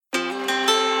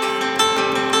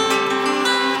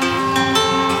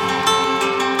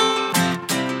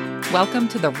Welcome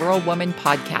to the Rural Woman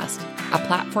Podcast, a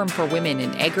platform for women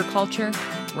in agriculture,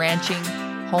 ranching,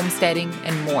 homesteading,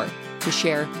 and more to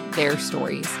share their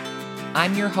stories.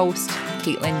 I'm your host,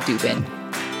 Caitlin Dubin.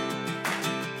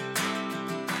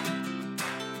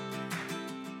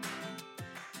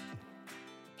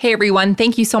 Hey everyone,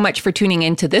 thank you so much for tuning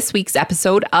in to this week's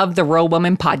episode of the Rural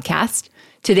Woman Podcast.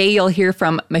 Today you'll hear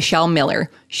from Michelle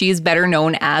Miller. She is better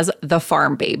known as the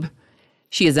Farm Babe.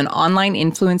 She is an online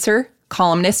influencer,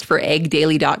 columnist for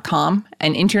AgDaily.com,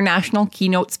 an international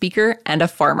keynote speaker, and a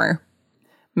farmer.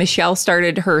 Michelle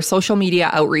started her social media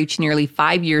outreach nearly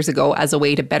 5 years ago as a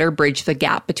way to better bridge the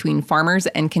gap between farmers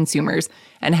and consumers,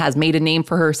 and has made a name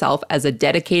for herself as a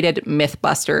dedicated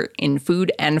mythbuster in food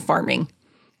and farming.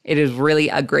 It is really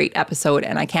a great episode,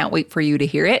 and I can't wait for you to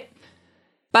hear it.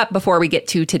 But before we get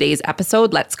to today's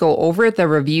episode, let's go over the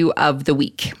review of the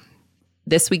week.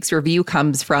 This week's review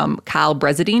comes from Kyle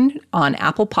Bresidine on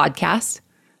Apple Podcasts.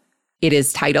 It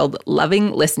is titled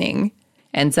Loving Listening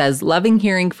and says, loving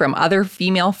hearing from other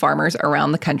female farmers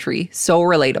around the country. So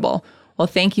relatable. Well,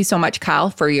 thank you so much,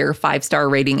 Kyle, for your 5-star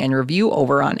rating and review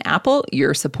over on Apple.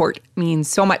 Your support means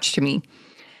so much to me.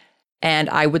 And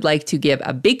I would like to give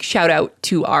a big shout out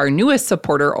to our newest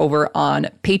supporter over on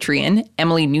Patreon,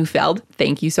 Emily Neufeld.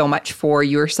 Thank you so much for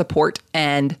your support.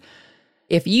 And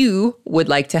if you would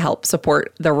like to help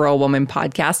support the Rural Woman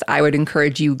Podcast, I would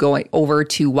encourage you going over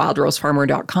to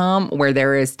wildrosefarmer.com, where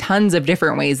there is tons of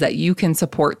different ways that you can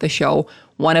support the show,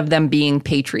 one of them being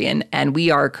Patreon. And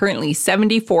we are currently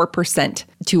 74%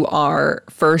 to our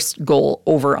first goal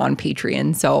over on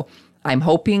Patreon. So I'm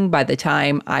hoping by the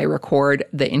time I record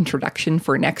the introduction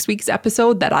for next week's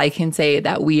episode that I can say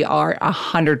that we are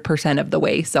 100% of the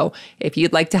way. So if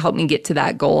you'd like to help me get to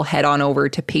that goal, head on over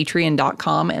to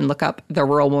patreon.com and look up the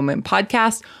Rural Woman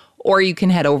Podcast, or you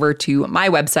can head over to my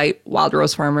website,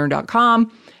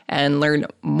 wildrosefarmer.com, and learn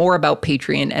more about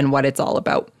Patreon and what it's all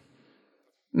about.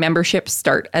 Memberships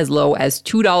start as low as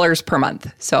 $2 per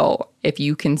month. So if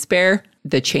you can spare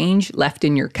the change left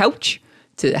in your couch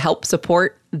to help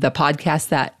support the podcast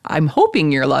that I'm hoping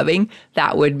you're loving,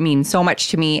 that would mean so much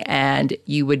to me, and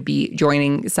you would be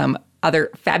joining some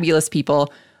other fabulous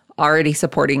people already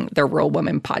supporting the Rural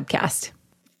Woman Podcast.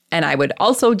 And I would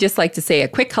also just like to say a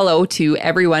quick hello to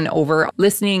everyone over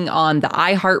listening on the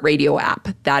iHeartRadio app.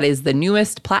 That is the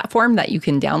newest platform that you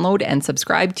can download and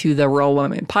subscribe to the Rural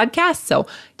Woman Podcast. So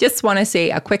just want to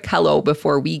say a quick hello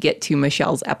before we get to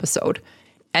Michelle's episode.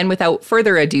 And without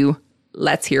further ado,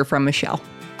 let's hear from Michelle.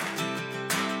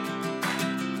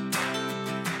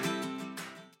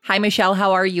 Hi, Michelle.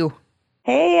 How are you?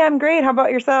 Hey, I'm great. How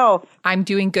about yourself? I'm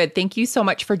doing good. Thank you so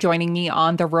much for joining me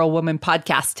on the Rural Woman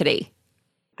Podcast today.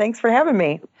 Thanks for having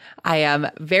me. I am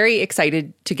very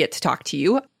excited to get to talk to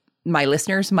you. My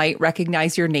listeners might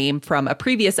recognize your name from a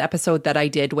previous episode that I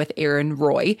did with Erin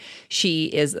Roy. She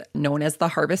is known as the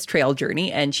Harvest Trail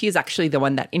Journey, and she is actually the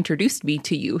one that introduced me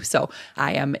to you. So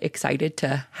I am excited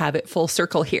to have it full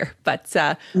circle here. But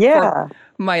for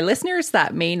my listeners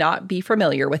that may not be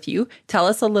familiar with you, tell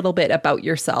us a little bit about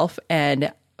yourself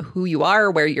and who you are,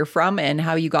 where you're from, and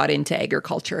how you got into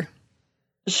agriculture.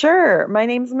 Sure. My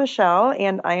name's Michelle,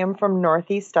 and I am from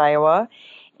Northeast Iowa.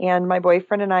 And my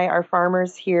boyfriend and I are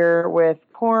farmers here with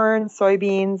corn,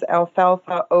 soybeans,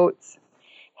 alfalfa, oats,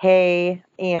 hay,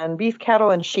 and beef cattle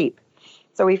and sheep.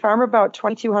 So we farm about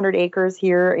 2,200 acres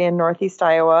here in Northeast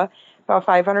Iowa, about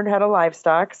 500 head of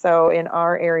livestock. So in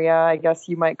our area, I guess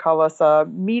you might call us a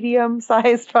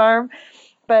medium-sized farm.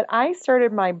 But I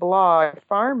started my blog,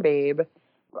 Farm Babe,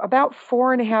 about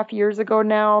 4.5 years ago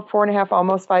now, 4.5,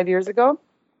 almost 5 years ago.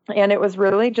 And it was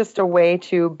really just a way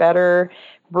to better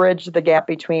bridge the gap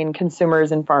between consumers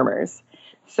and farmers.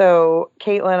 So,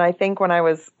 Caitlin, I think when I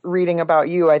was reading about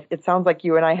you, it sounds like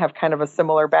you and I have kind of a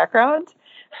similar background,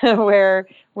 where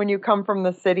when you come from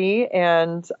the city,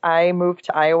 and I moved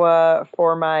to Iowa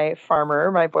for my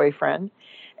farmer, my boyfriend,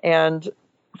 and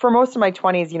for most of my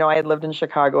 20s, I had lived in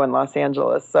Chicago and Los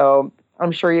Angeles, so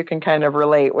I'm sure you can kind of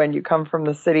relate when you come from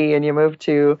the city and you move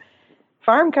to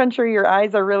farm country, your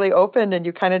eyes are really open and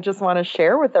you kind of just want to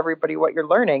share with everybody what you're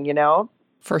learning,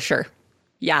 For sure.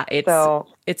 Yeah,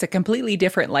 it's a completely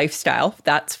different lifestyle.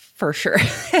 That's for sure.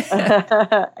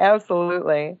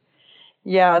 Absolutely.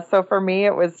 Yeah. So for me,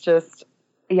 it was just,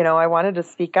 I wanted to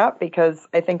speak up because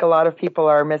I think a lot of people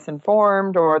are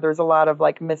misinformed, or there's a lot of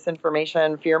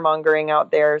misinformation, fear mongering out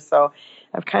there. So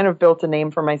I've kind of built a name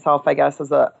for myself, I guess,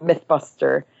 as a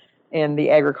mythbuster in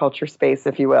the agriculture space,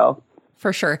 if you will.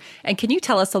 For sure. And can you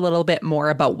tell us a little bit more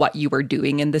about what you were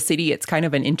doing in the city? It's kind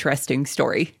of an interesting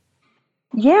story.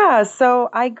 Yeah, so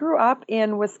I grew up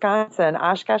in Wisconsin.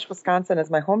 Oshkosh, Wisconsin is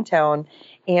my hometown,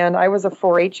 and I was a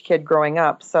 4-H kid growing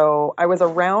up. So I was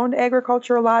around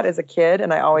agriculture a lot as a kid,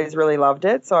 and I always really loved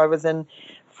it. So I was in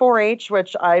 4-H,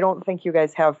 which I don't think you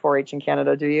guys have 4-H in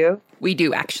Canada, do you? We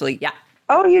do actually. Yeah,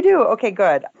 Oh, you do? Okay,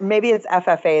 good. Maybe it's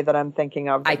FFA that I'm thinking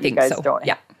of I that you think guys so. don't have.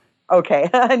 Yeah. Okay,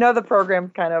 I know the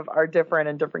programs kind of are different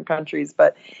in different countries,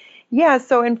 but yeah,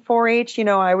 so in 4-H,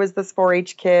 I was this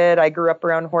 4-H kid. I grew up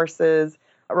around horses,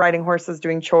 riding horses,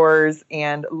 doing chores,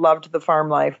 and loved the farm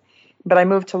life. But I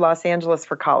moved to Los Angeles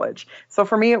for college. So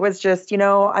for me, it was just,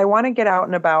 I want to get out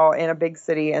and about in a big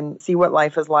city and see what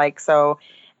life is like. So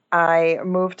I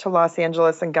moved to Los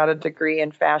Angeles and got a degree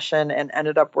in fashion and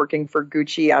ended up working for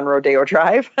Gucci on Rodeo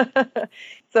Drive.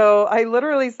 So I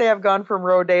literally say I've gone from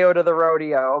rodeo to the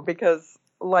rodeo because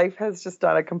life has just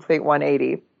done a complete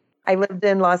 180. I lived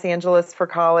in Los Angeles for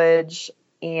college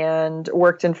and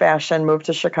worked in fashion, moved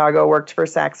to Chicago, worked for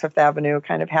Saks Fifth Avenue,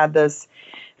 kind of had this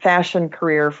fashion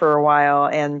career for a while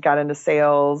and got into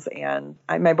sales. And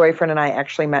my boyfriend and I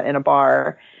actually met in a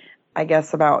bar, I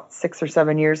guess about 6 or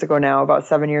 7 years ago now, about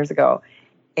 7 years ago.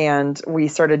 And we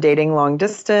started dating long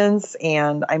distance,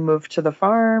 and I moved to the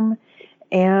farm,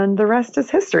 and the rest is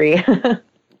history.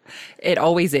 It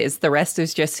always is. The rest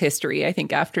is just history. I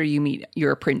think after you meet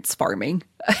your prince farming.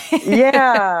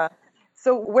 Yeah.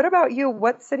 So what about you?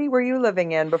 What city were you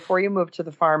living in before you moved to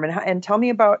the farm? And tell me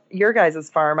about your guys'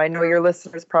 farm. I know your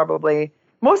listeners probably,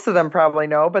 most of them probably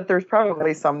know, but there's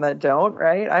probably some that don't,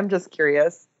 right? I'm just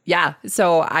curious. Yeah.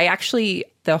 So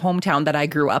the hometown that I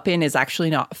grew up in is actually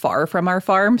not far from our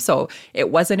farm. So it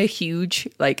wasn't a huge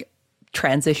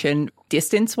transition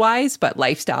distance wise, but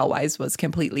lifestyle wise was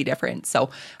completely different. So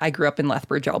I grew up in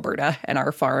Lethbridge, Alberta, and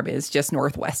our farm is just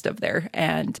northwest of there.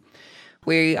 And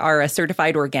we are a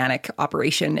certified organic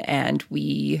operation, and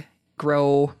we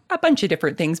grow a bunch of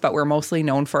different things, but we're mostly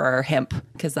known for our hemp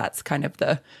because that's kind of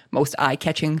the most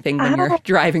eye-catching thing when you're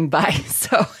driving by.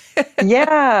 So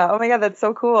yeah. Oh my God, that's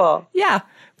so cool. yeah,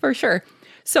 for sure.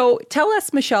 So tell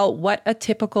us, Michelle, what a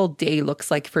typical day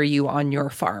looks like for you on your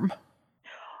farm.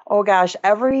 Oh gosh,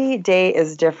 every day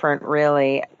is different,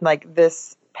 really. Like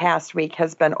this past week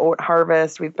has been oat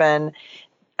harvest. We've been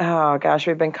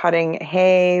cutting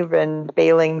hay, been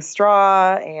baling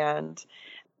straw and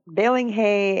baling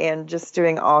hay and just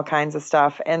doing all kinds of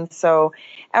stuff. And so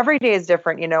every day is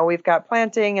different. We've got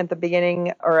planting at the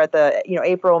beginning or at the,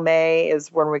 April, May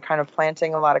is when we're kind of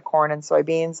planting a lot of corn and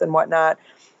soybeans and whatnot.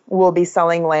 We'll be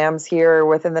selling lambs here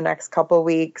within the next couple of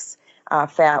weeks,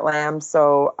 fat lambs.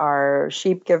 So our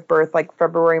sheep give birth like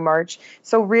February, March.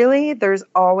 So really there's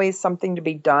always something to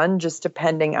be done just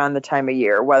depending on the time of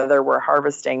year, whether we're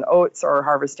harvesting oats or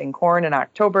harvesting corn in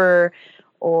October,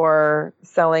 or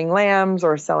selling lambs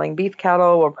or selling beef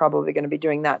cattle. We're probably going to be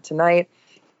doing that tonight.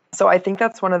 So I think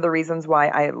that's one of the reasons why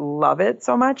I love it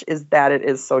so much is that it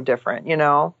is so different,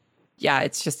 Yeah,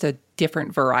 it's just a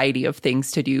different variety of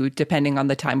things to do depending on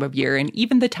the time of year and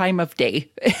even the time of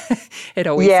day. It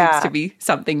always seems to be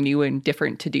something new and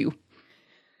different to do.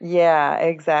 Yeah,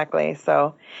 exactly.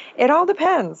 So it all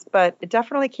depends, but it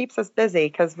definitely keeps us busy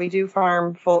because we do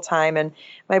farm full time. And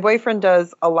my boyfriend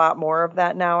does a lot more of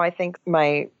that now. I think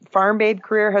my farm babe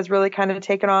career has really kind of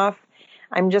taken off.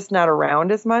 I'm just not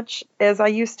around as much as I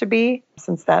used to be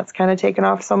since that's kind of taken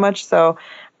off so much.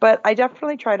 But I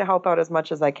definitely try to help out as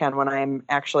much as I can when I'm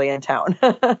actually in town.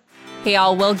 Hey,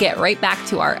 all, we'll get right back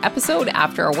to our episode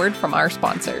after a word from our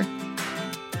sponsor.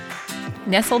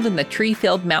 Nestled in the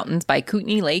tree-filled mountains by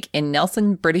Kootenay Lake in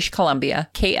Nelson, British Columbia,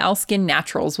 KL Skin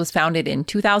Naturals was founded in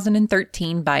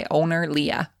 2013 by owner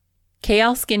Leah.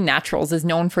 KL Skin Naturals is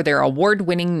known for their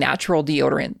award-winning natural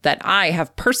deodorant that I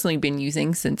have personally been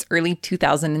using since early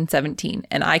 2017,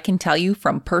 and I can tell you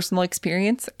from personal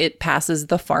experience, it passes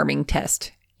the farming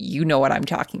test. You know what I'm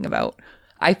talking about.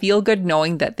 I feel good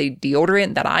knowing that the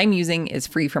deodorant that I'm using is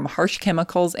free from harsh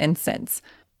chemicals and scents.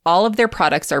 All of their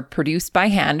products are produced by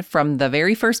hand from the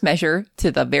very first measure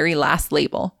to the very last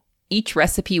label. Each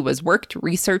recipe was worked,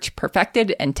 researched,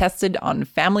 perfected, and tested on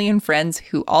family and friends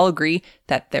who all agree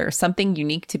that there's something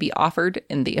unique to be offered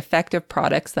in the effective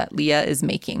products that Leah is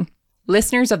making.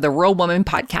 Listeners of the Rural Woman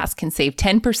podcast can save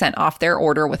 10% off their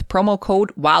order with promo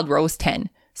code WildRose10.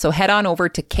 So head on over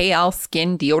to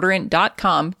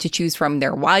klskindeodorant.com to choose from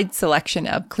their wide selection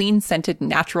of clean scented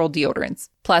natural deodorants,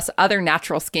 plus other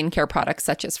natural skincare products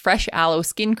such as fresh aloe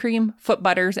skin cream, foot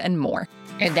butters, and more.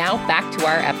 And now back to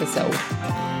our episode.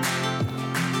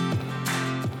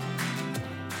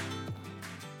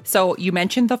 So you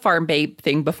mentioned the Farm Babe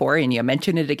thing before, and you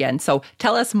mentioned it again. So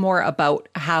tell us more about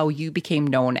how you became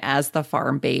known as the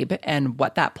Farm Babe and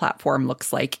what that platform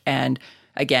looks like, and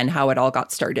again, how it all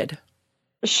got started.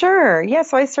 Sure. Yeah.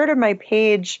 So I started my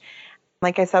page,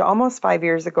 like I said, almost 5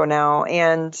 years ago now.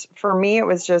 And for me, it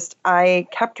was just, I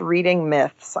kept reading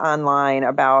myths online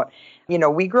about,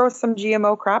 we grow some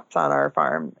GMO crops on our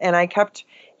farm. And I kept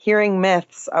hearing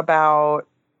myths about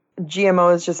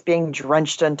GMOs just being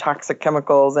drenched in toxic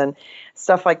chemicals and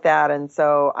stuff like that. And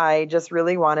so I just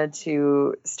really wanted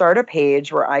to start a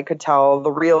page where I could tell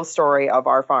the real story of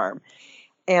our farm.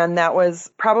 And that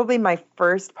was probably my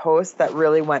first post that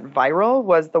really went viral,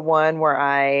 was the one where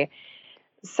I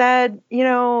said,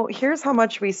 here's how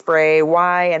much we spray,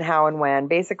 why and how and when.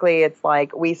 Basically, it's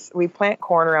like we plant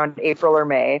corn around April or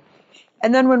May.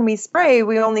 And then when we spray,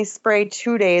 we only spray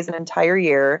 2 days an entire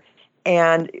year.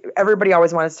 And everybody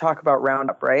always wants to talk about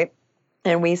Roundup, right?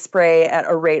 And we spray at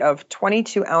a rate of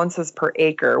 22 ounces per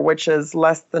acre, which is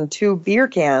less than 2 beer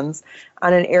cans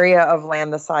on an area of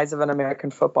land the size of an American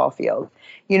football field.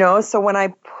 So when I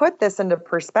put this into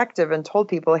perspective and told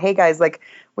people, hey guys, like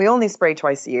we only spray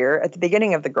twice a year at the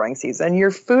beginning of the growing season,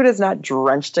 your food is not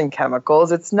drenched in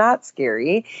chemicals, it's not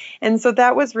scary. And so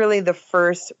that was really the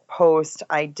first post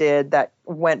I did that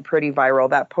went pretty viral.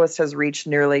 That post has reached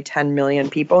nearly 10 million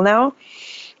people now.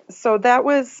 So that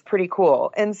was pretty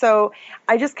cool. And so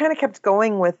I just kind of kept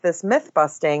going with this myth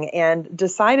busting and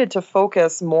decided to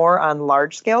focus more on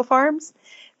large scale farms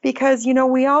because,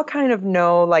 we all kind of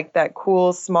know like that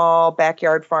cool, small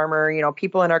backyard farmer,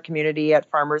 people in our community at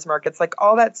farmers markets, like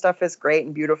all that stuff is great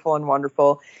and beautiful and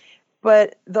wonderful.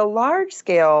 But the large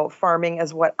scale farming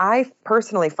is what I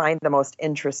personally find the most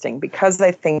interesting because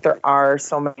I think there are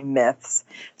so many myths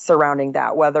surrounding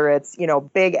that, whether it's,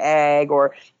 big ag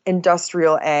or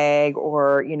industrial ag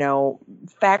or,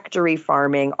 factory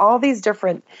farming, all these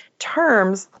different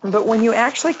terms. But when you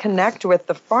actually connect with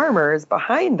the farmers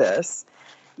behind this,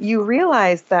 you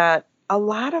realize that a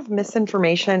lot of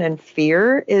misinformation and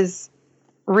fear is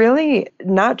really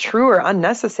not true or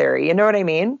unnecessary. You know what I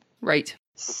mean? Right.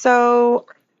 So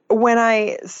when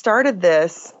I started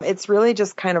this, it's really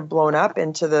just kind of blown up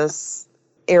into this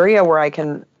area where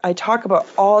I talk about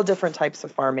all different types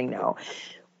of farming now.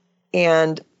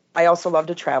 And I also love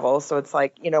to travel. So it's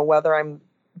like, whether I'm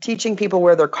teaching people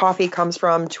where their coffee comes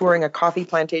from, touring a coffee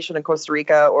plantation in Costa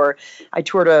Rica, or I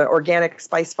toured an organic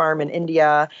spice farm in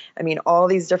India. I mean, all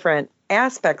these different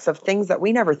aspects of things that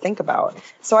we never think about.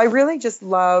 So I really just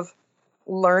love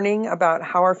learning about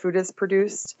how our food is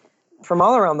produced from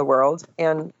all around the world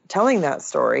and telling that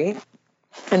story.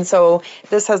 And so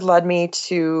this has led me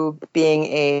to being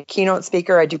a keynote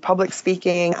speaker. I do public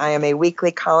speaking. I am a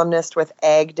weekly columnist with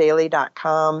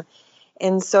agdaily.com.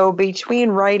 And so between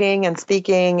writing and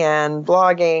speaking and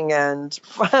blogging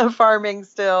and farming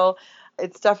still,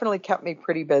 it's definitely kept me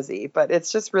pretty busy. But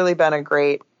it's just really been a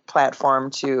great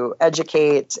platform to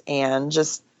educate and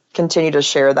just continue to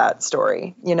share that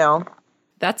story,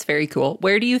 That's very cool.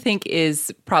 Where do you think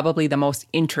is probably the most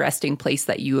interesting place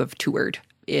that you have toured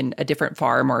in a different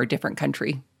farm or a different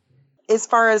country? As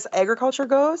far as agriculture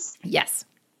goes? Yes.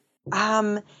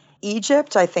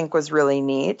 Egypt, I think, was really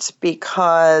neat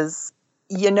because,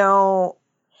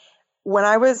 when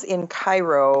I was in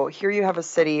Cairo, here you have a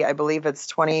city, I believe it's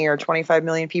 20 or 25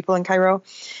 million people in Cairo.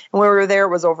 And when we were there, it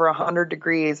was over 100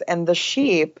 degrees. And the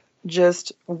sheep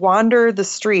just wander the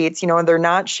streets, and they're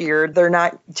not sheared, they're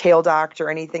not tail docked or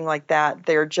anything like that.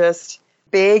 They're just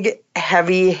big,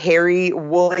 heavy, hairy,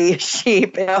 woolly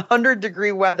sheep in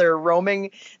 100-degree weather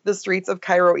roaming the streets of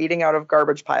Cairo eating out of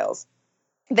garbage piles.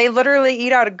 They literally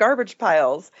eat out of garbage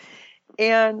piles.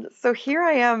 And so here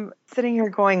I am sitting here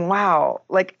going, wow,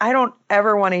 like I don't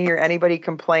ever want to hear anybody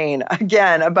complain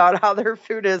again about how their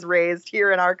food is raised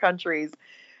here in our countries.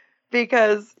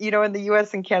 Because, in the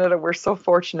US and Canada, we're so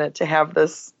fortunate to have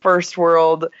this first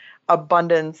world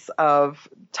abundance of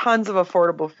tons of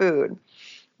affordable food.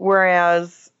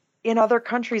 Whereas in other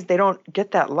countries, they don't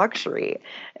get that luxury.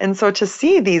 And so to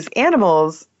see these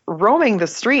animals roaming the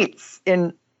streets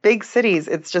in big cities,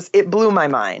 it blew my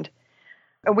mind.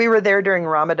 And we were there during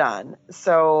Ramadan.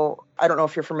 So I don't know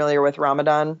if you're familiar with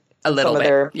Ramadan. A little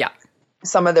bit, yeah.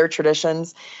 Some of their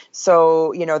traditions.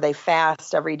 So, they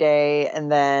fast every day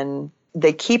and then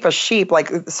they keep a sheep.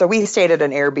 So we stayed at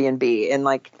an Airbnb in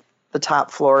the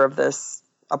top floor of this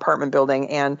apartment building.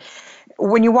 And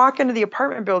when you walk into the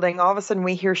apartment building, all of a sudden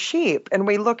we hear sheep and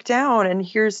we look down and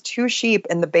here's 2 sheep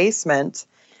in the basement,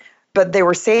 but they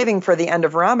were saving for the end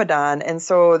of Ramadan. And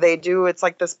so it's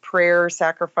like this prayer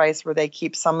sacrifice where they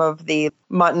keep some of the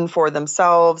mutton for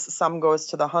themselves, some goes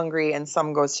to the hungry, and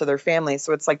some goes to their family.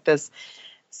 So it's like this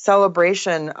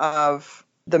celebration of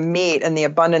the meat and the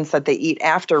abundance that they eat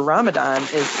after Ramadan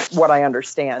is what I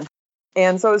understand.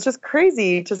 And so it's just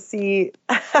crazy to see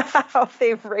how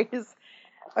they raise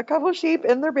a couple sheep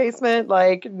in their basement,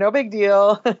 like no big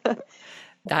deal.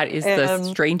 That is the And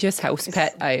strangest house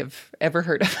pet I've ever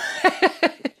heard of.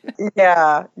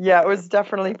 yeah, it was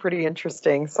definitely pretty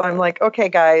interesting. So I'm like, okay,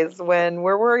 guys, when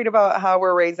we're worried about how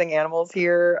we're raising animals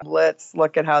here, let's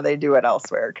look at how they do it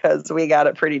elsewhere because we got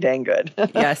it pretty dang good.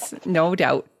 Yes, no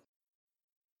doubt.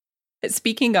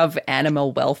 Speaking of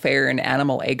animal welfare and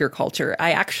animal agriculture,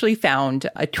 I actually found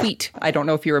a tweet. I don't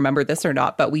know if you remember this or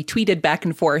not, but we tweeted back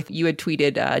and forth. You had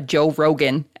tweeted Joe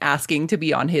Rogan asking to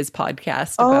be on his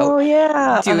podcast about Oh,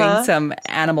 yeah. doing some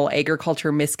animal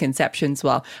agriculture misconceptions.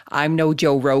 Well, I'm no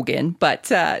Joe Rogan,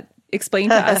 but explain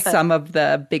to us some of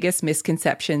the biggest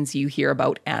misconceptions you hear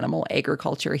about animal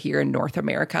agriculture here in North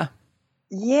America.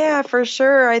 Yeah, for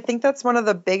sure. I think that's one of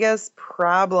the biggest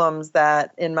problems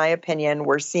that, in my opinion,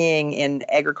 we're seeing in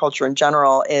agriculture in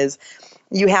general is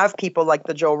you have people like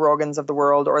the Joe Rogans of the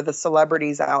world or the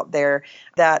celebrities out there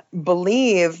that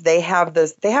believe they have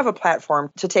a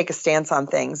platform to take a stance on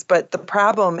things. But the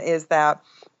problem is that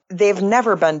they've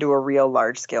never been to a real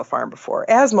large scale farm before,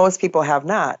 as most people have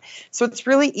not. So it's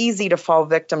really easy to fall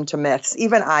victim to myths.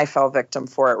 Even I fell victim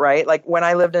for it, right? Like when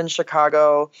I lived in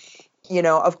Chicago,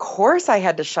 of course I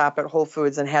had to shop at Whole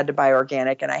Foods and had to buy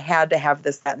organic and I had to have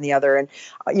this, that, and the other and,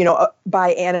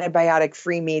 buy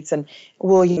antibiotic-free meats. And,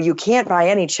 well, you can't buy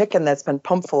any chicken that's been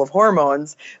pumped full of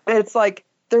hormones. But it's like,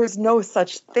 there's no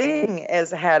such thing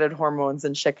as added hormones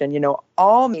in chicken.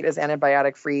 All meat is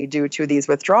antibiotic-free due to these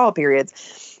withdrawal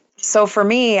periods. So for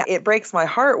me, it breaks my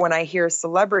heart when I hear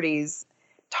celebrities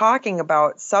talking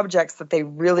about subjects that they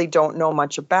really don't know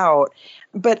much about.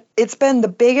 But it's been the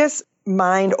biggest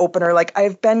mind opener. Like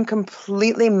I've been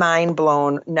completely mind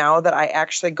blown now that I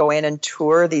actually go in and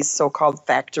tour these so-called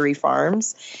factory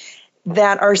farms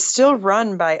that are still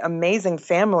run by amazing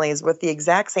families with the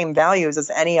exact same values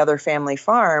as any other family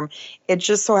farm. It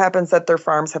just so happens that their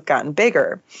farms have gotten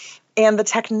bigger. And the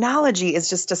technology is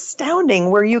just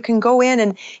astounding where you can go in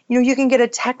and, you can get a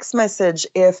text message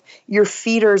if your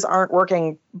feeders aren't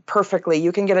working perfectly.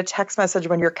 You can get a text message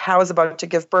when your cow is about to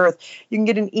give birth. You can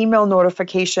get an email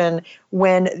notification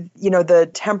when, the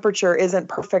temperature isn't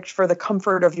perfect for the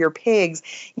comfort of your pigs.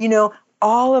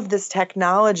 All of this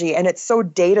technology, and it's so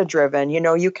data driven.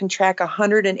 You can track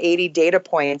 180 data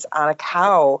points on a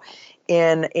cow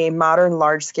in a modern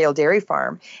large-scale dairy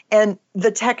farm. And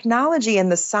the technology and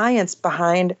the science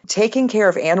behind taking care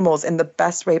of animals in the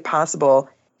best way possible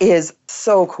is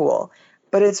so cool.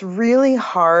 But it's really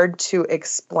hard to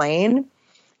explain,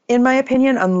 in my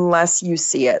opinion, unless you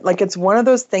see it. Like it's one of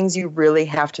those things you really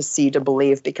have to see to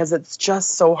believe because it's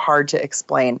just so hard to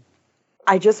explain.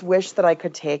 I just wish that I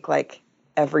could take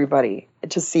everybody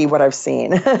to see what I've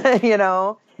seen,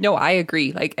 No, I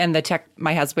agree.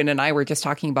 My husband and I were just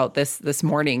talking about this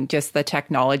morning, just the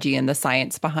technology and the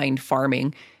science behind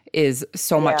farming is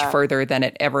so much further than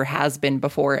it ever has been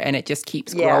before. And it just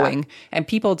keeps growing. And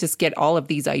people just get all of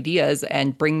these ideas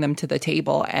and bring them to the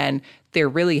table. And they're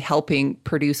really helping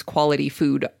produce quality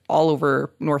food all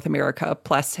over North America,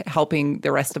 plus helping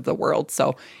the rest of the world.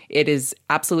 So it is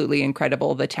absolutely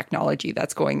incredible, the technology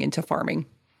that's going into farming.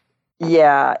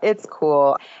 Yeah, it's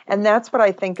cool. And that's what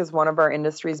I think is one of our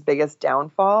industry's biggest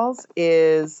downfalls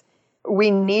is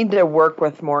we need to work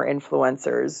with more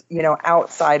influencers,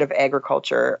 outside of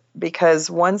agriculture, because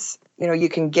once, you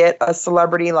can get a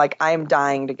celebrity, like I'm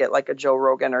dying to get like a Joe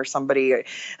Rogan or somebody, a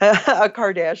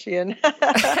Kardashian,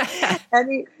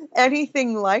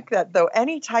 anything like that, though,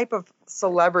 any type of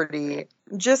celebrity,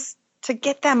 just to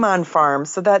get them on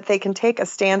farms so that they can take a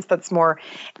stance that's more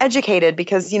educated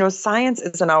because, science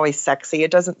isn't always sexy.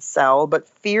 It doesn't sell, but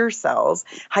fear sells.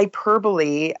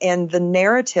 Hyperbole and the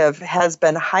narrative has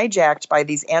been hijacked by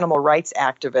these animal rights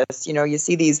activists. You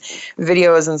see these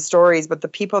videos and stories, but the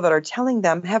people that are telling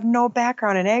them have no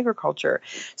background in agriculture.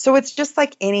 So it's just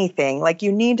like anything. Like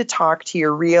you need to talk to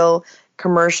your real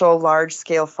commercial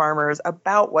large-scale farmers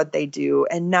about what they do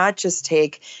and not just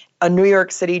take a New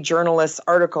York City journalist's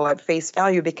article at face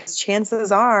value, because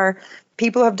chances are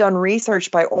people have done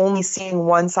research by only seeing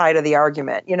one side of the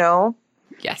argument,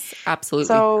 Yes, absolutely.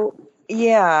 So,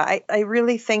 yeah, I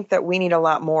really think that we need a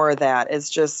lot more of that. Is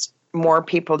just more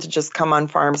people to just come on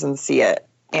farms and see it.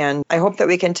 And I hope that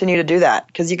we continue to do that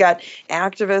because you got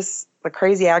activists, the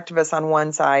crazy activists on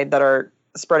one side that are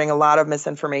spreading a lot of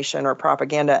misinformation or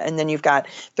propaganda. And then you've got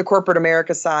the corporate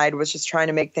America side, which is trying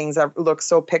to make things that look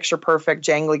so picture perfect,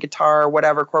 jangly guitar,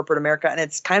 whatever, corporate America. And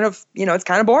it's kind of, it's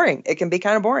kind of boring. It can be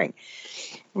kind of boring.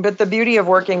 But the beauty of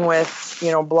working with,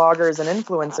 bloggers and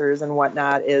influencers and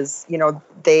whatnot is,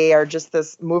 they are just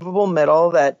this movable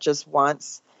middle that just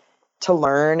wants to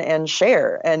learn and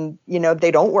share. And,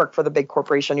 they don't work for the big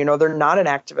corporation. They're not an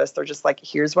activist. They're just like,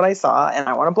 here's what I saw and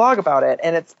I want to blog about it.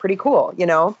 And it's pretty cool,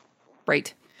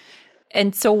 Right.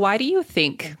 And so why do you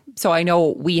think, so I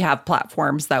know we have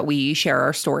platforms that we share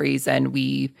our stories and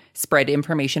we spread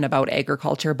information about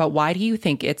agriculture, but why do you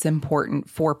think it's important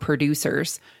for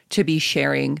producers to be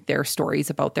sharing their stories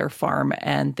about their farm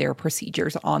and their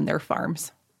procedures on their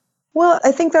farms? Well,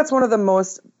 I think that's one of the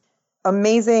most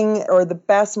amazing or the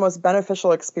best, most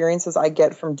beneficial experiences I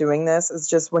get from doing this is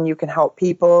just when you can help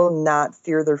people not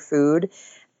fear their food.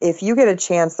 If you get a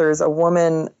chance, there's a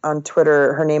woman on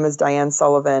Twitter. Her name is Diane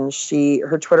Sullivan.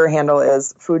 Her Twitter handle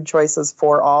is Food Choices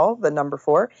for All, the number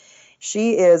 4.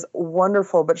 She is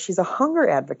wonderful, but she's a hunger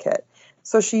advocate.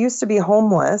 So she used to be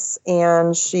homeless,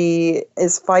 and she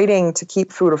is fighting to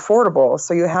keep food affordable.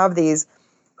 So you have these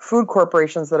food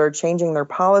corporations that are changing their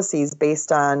policies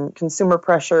based on consumer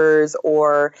pressures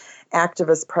or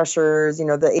activist pressures, the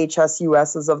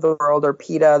HSUSs of the world or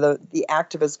PETA, the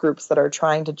activist groups that are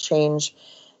trying to change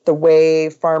the way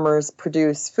farmers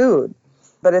produce food.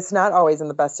 But it's not always in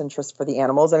the best interest for the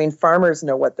animals. I mean, farmers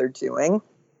know what they're doing.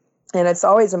 And it's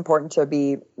always important to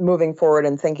be moving forward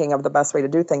and thinking of the best way to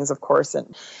do things, of course.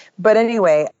 But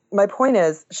anyway, my point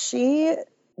is she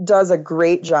does a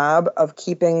great job of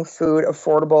keeping food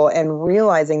affordable and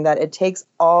realizing that it takes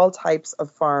all types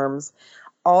of farms,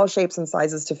 all shapes and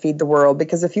sizes to feed the world.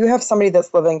 Because if you have somebody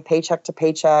that's living paycheck to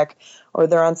paycheck, or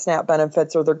they're on SNAP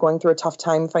benefits, or they're going through a tough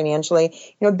time financially,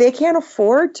 they can't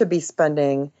afford to be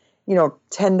spending,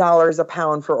 $10 a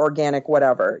pound for organic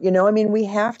whatever. We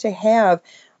have to have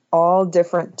all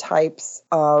different types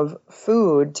of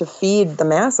food to feed the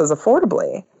masses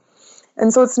affordably.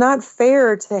 And so it's not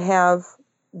fair to have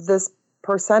this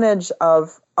percentage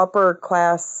of upper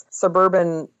class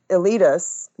suburban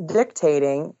elitists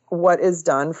dictating what is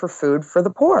done for food for the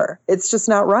poor. It's just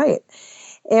not right.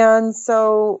 And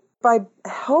so by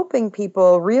helping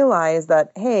people realize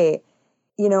that, hey,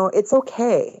 it's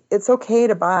okay. It's okay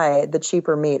to buy the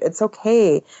cheaper meat. It's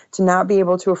okay to not be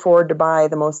able to afford to buy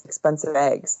the most expensive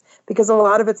eggs because a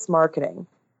lot of it's marketing.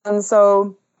 And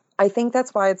so I think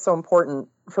that's why it's so important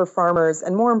for farmers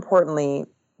and, more importantly,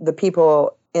 the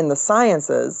people in the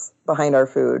sciences behind our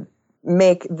food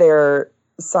make their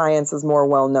sciences more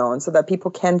well known so that people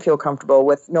can feel comfortable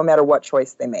with no matter what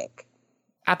choice they make.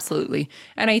 Absolutely.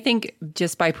 And I think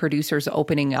just by producers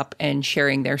opening up and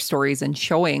sharing their stories and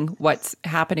showing what's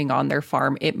happening on their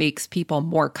farm, it makes people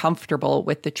more comfortable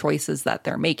with the choices that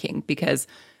they're making, because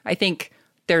I think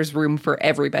there's room for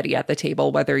everybody at the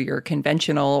table, whether you're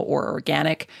conventional or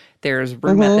organic. There's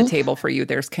room at the table for you.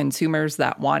 There's consumers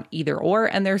that want either or,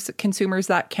 and there's consumers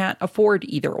that can't afford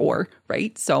either or,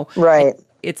 right? So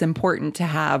it's important to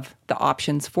have the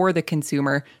options for the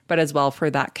consumer, but as well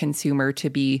for that consumer to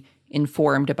be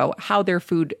informed about how their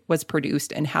food was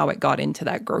produced and how it got into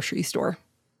that grocery store.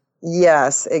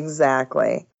 Yes,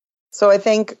 exactly. So I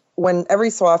think when every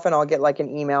so often I'll get like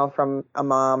an email from a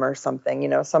mom or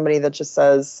something, somebody that just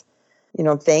says,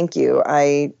 thank you.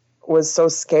 I was so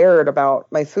scared about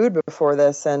my food before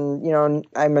this. And,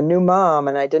 I'm a new mom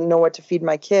and I didn't know what to feed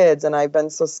my kids. And I've been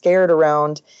so scared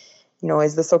around,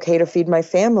 is this okay to feed my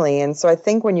family? And so I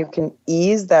think when you can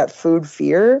ease that food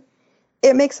fear,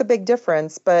 it makes a big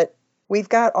difference. But we've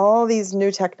got all these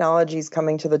new technologies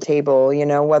coming to the table,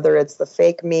 whether it's the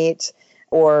fake meat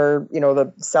or,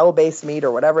 the cell-based meat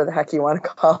or whatever the heck you want to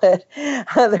call it.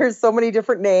 There's so many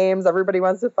different names. Everybody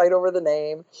wants to fight over the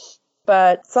name.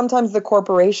 But sometimes the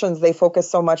corporations, they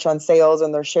focus so much on sales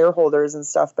and their shareholders and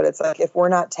stuff. But it's like, if we're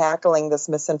not tackling this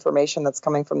misinformation that's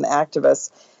coming from the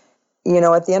activists,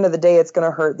 at the end of the day, it's going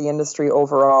to hurt the industry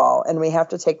overall. And we have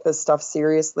to take this stuff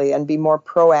seriously and be more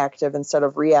proactive instead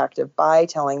of reactive by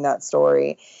telling that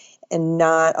story and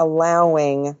not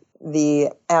allowing the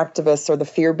activists or the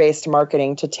fear-based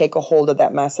marketing to take a hold of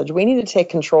that message. We need to take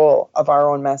control of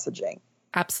our own messaging.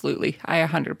 Absolutely. I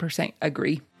 100%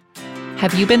 agree.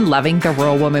 Have you been loving the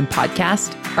Rural Woman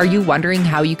podcast? Are you wondering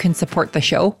how you can support the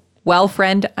show? Well,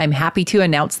 friend, I'm happy to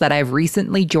announce that I've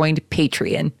recently joined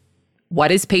Patreon.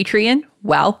 What is Patreon?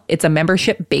 Well, it's a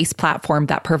membership-based platform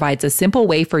that provides a simple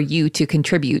way for you to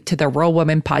contribute to the Rural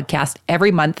Woman podcast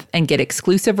every month and get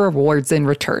exclusive rewards in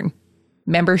return.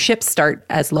 Memberships start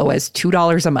as low as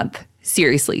 $2 a month.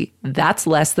 Seriously, that's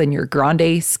less than your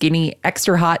grande, skinny,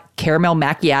 extra hot caramel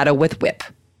macchiato with whip.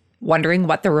 Wondering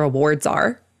what the rewards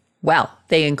are? Well,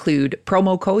 they include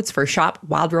promo codes for Shop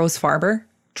Wild Rose Farmer,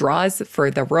 draws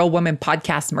for the Rural Woman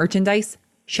podcast merchandise,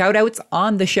 shout-outs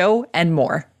on the show, and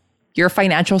more. Your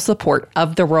financial support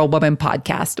of the Rural Woman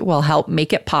podcast will help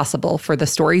make it possible for the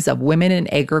stories of women in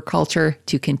agriculture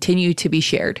to continue to be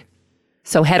shared.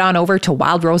 So head on over to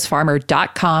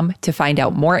wildrosefarmer.com to find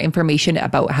out more information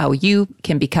about how you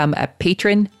can become a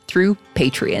patron through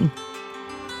Patreon.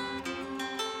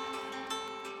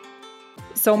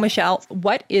 So Michelle,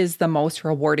 what is the most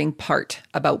rewarding part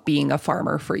about being a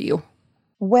farmer for you?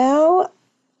 Well,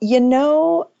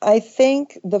 I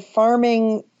think the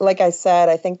farming, like I said,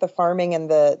 I think the farming and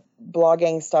the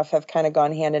blogging stuff have kind of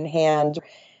gone hand in hand.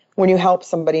 When you help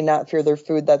somebody not fear their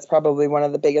food, that's probably one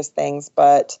of the biggest things.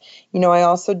 But, I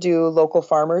also do local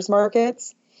farmers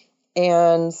markets.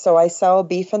 And so I sell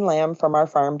beef and lamb from our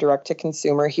farm direct to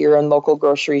consumer here in local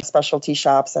grocery specialty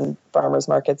shops and farmers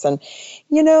markets. And,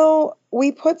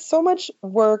 we put so much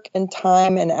work and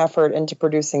time and effort into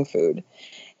producing food.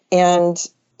 And,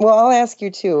 well, I'll ask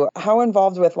you too, how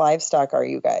involved with livestock are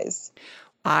you guys?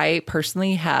 I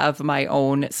personally have my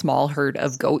own small herd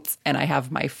of goats, and I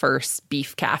have my first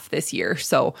beef calf this year.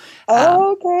 So,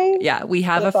 okay. Yeah, we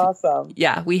have That's awesome.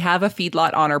 Yeah, we have a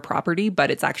feedlot on our property, but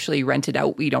it's actually rented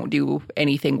out. We don't do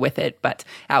anything with it. But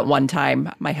at one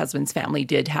time, my husband's family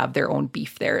did have their own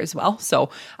beef there as well.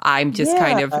 So I'm just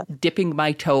kind of dipping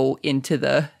my toe into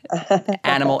the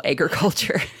animal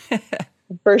agriculture.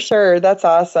 For sure. That's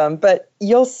awesome. But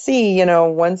you'll see,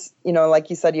 once,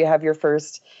 like you said, you have your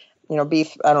first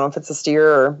beef, I don't know if it's a steer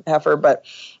or heifer, but,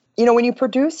 when you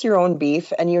produce your own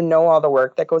beef and all the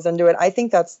work that goes into it, I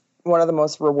think that's one of the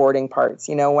most rewarding parts,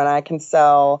 when I can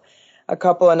sell a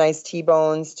couple of nice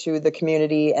T-bones to the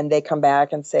community and they come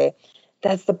back and say,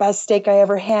 that's the best steak I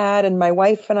ever had. And my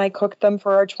wife and I cooked them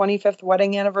for our 25th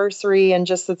wedding anniversary. And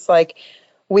just, it's like,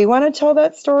 we want to tell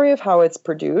that story of how it's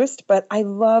produced, but I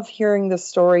love hearing the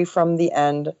story from the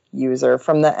end user,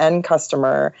 from the end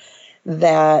customer,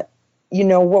 that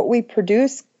what we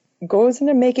produce goes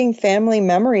into making family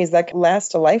memories that can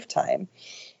last a lifetime.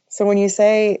 So when you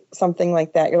say something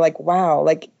like that, you're like, wow,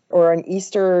 or an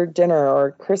Easter dinner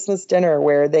or Christmas dinner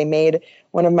where they made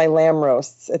one of my lamb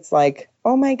roasts. It's like,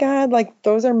 oh my God,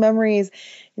 those are memories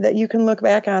that you can look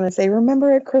back on and say,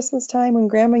 remember at Christmas time when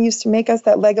grandma used to make us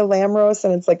that leg of lamb roast?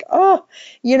 And it's like,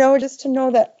 just to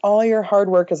know that all your hard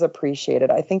work is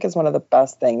appreciated, I think is one of the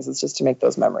best things, is just to make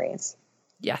those memories.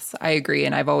 Yes, I agree.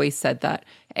 And I've always said that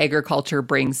agriculture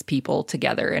brings people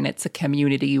together, and it's a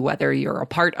community, whether you're a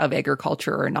part of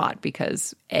agriculture or not,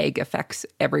 because ag affects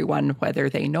everyone,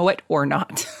 whether they know it or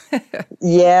not.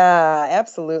 Yeah,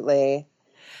 absolutely.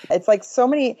 It's like so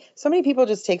many people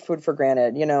just take food for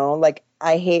granted,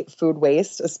 I hate food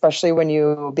waste, especially when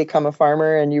you become a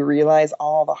farmer and you realize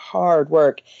all the hard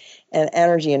work and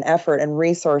energy and effort and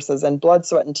resources and blood,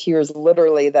 sweat, and tears,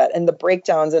 literally, that, and the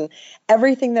breakdowns and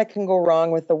everything that can go wrong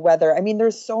with the weather. I mean,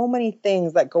 there's so many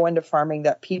things that go into farming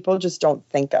that people just don't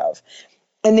think of.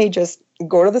 And they just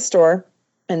go to the store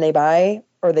and they buy,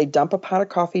 or they dump a pot of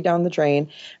coffee down the drain,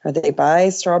 or they buy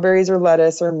strawberries or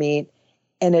lettuce or meat,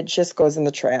 and it just goes in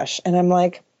the trash. And I'm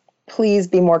like, please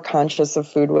be more conscious of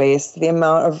food waste, the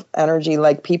amount of energy,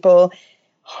 people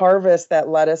harvest that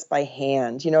lettuce by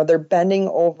hand. They're bending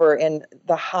over in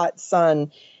the hot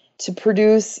sun to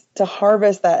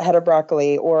harvest that head of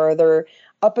broccoli, or they're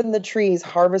up in the trees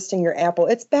harvesting your apple.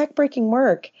 It's backbreaking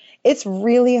work. It's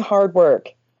really hard work.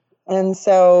 And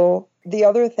so the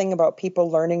other thing about people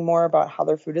learning more about how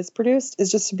their food is produced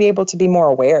is just to be able to be more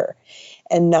aware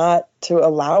and not to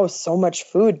allow so much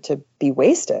food to be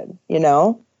wasted,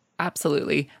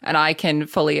 Absolutely. And I can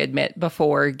fully admit,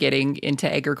 before getting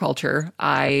into agriculture,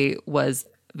 I was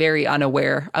very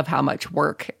unaware of how much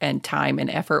work and time and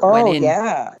effort went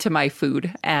into my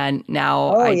food. And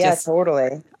now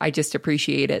totally. I just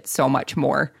appreciate it so much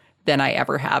more than I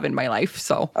ever have in my life.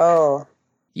 So,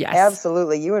 yes,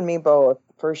 absolutely. You and me both,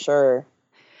 for sure.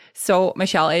 So,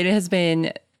 Michelle, it has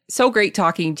been so great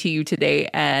talking to you today,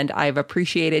 and I've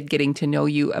appreciated getting to know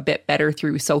you a bit better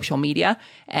through social media.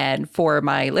 And for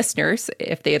my listeners,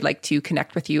 if they'd like to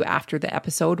connect with you after the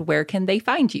episode, where can they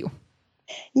find you?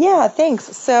 Yeah, thanks.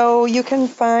 So you can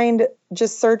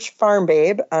just search Farm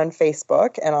Babe on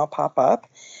Facebook and I'll pop up.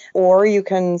 Or you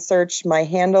can search, my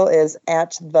handle is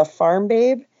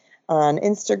 @thefarmbabe on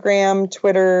Instagram,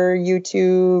 Twitter,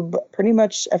 YouTube, pretty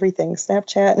much everything,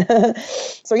 Snapchat.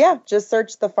 So yeah, just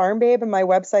search The Farm Babe, and my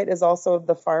website is also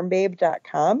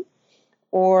thefarmbabe.com.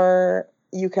 Or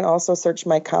you can also search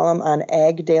my column on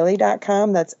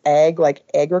agdaily.com. That's ag like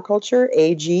agriculture,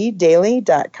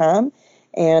 agdaily.com,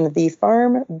 and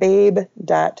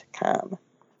thefarmbabe.com.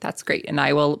 That's great. And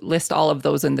I will list all of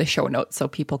those in the show notes so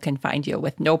people can find you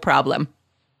with no problem.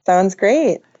 Sounds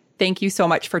great. Thank you so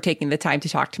much for taking the time to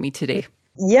talk to me today.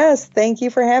 Yes, thank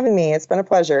you for having me. It's been a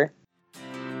pleasure.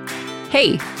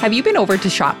 Hey, have you been over to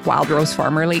shop Wild Rose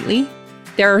Farmer lately?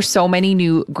 There are so many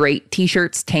new great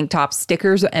t-shirts, tank tops,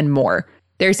 stickers, and more.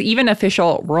 There's even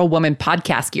official Rural Woman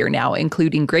podcast gear now,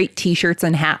 including great t-shirts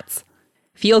and hats.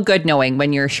 Feel good knowing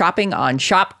when you're shopping on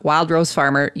Shop Wild Rose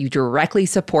Farmer, you directly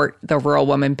support the Rural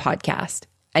Woman podcast.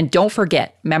 And don't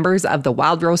forget, members of the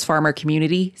Wild Rose Farmer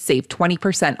community save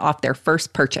 20% off their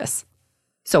first purchase.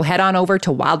 So head on over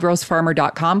to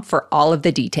wildrosefarmer.com for all of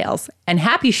the details. And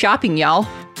happy shopping, y'all!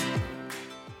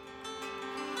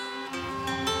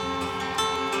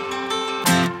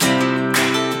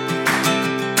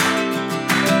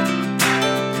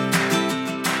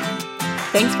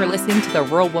 Thanks for listening to the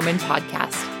Rural Woman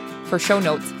podcast. For show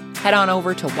notes, head on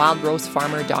over to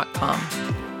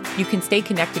wildrosefarmer.com. You can stay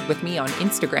connected with me on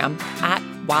Instagram at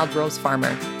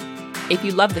wildrosefarmer. If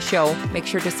you love the show, make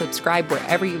sure to subscribe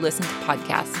wherever you listen to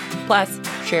podcasts. Plus,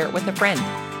 share it with a friend.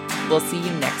 We'll see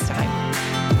you next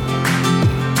time.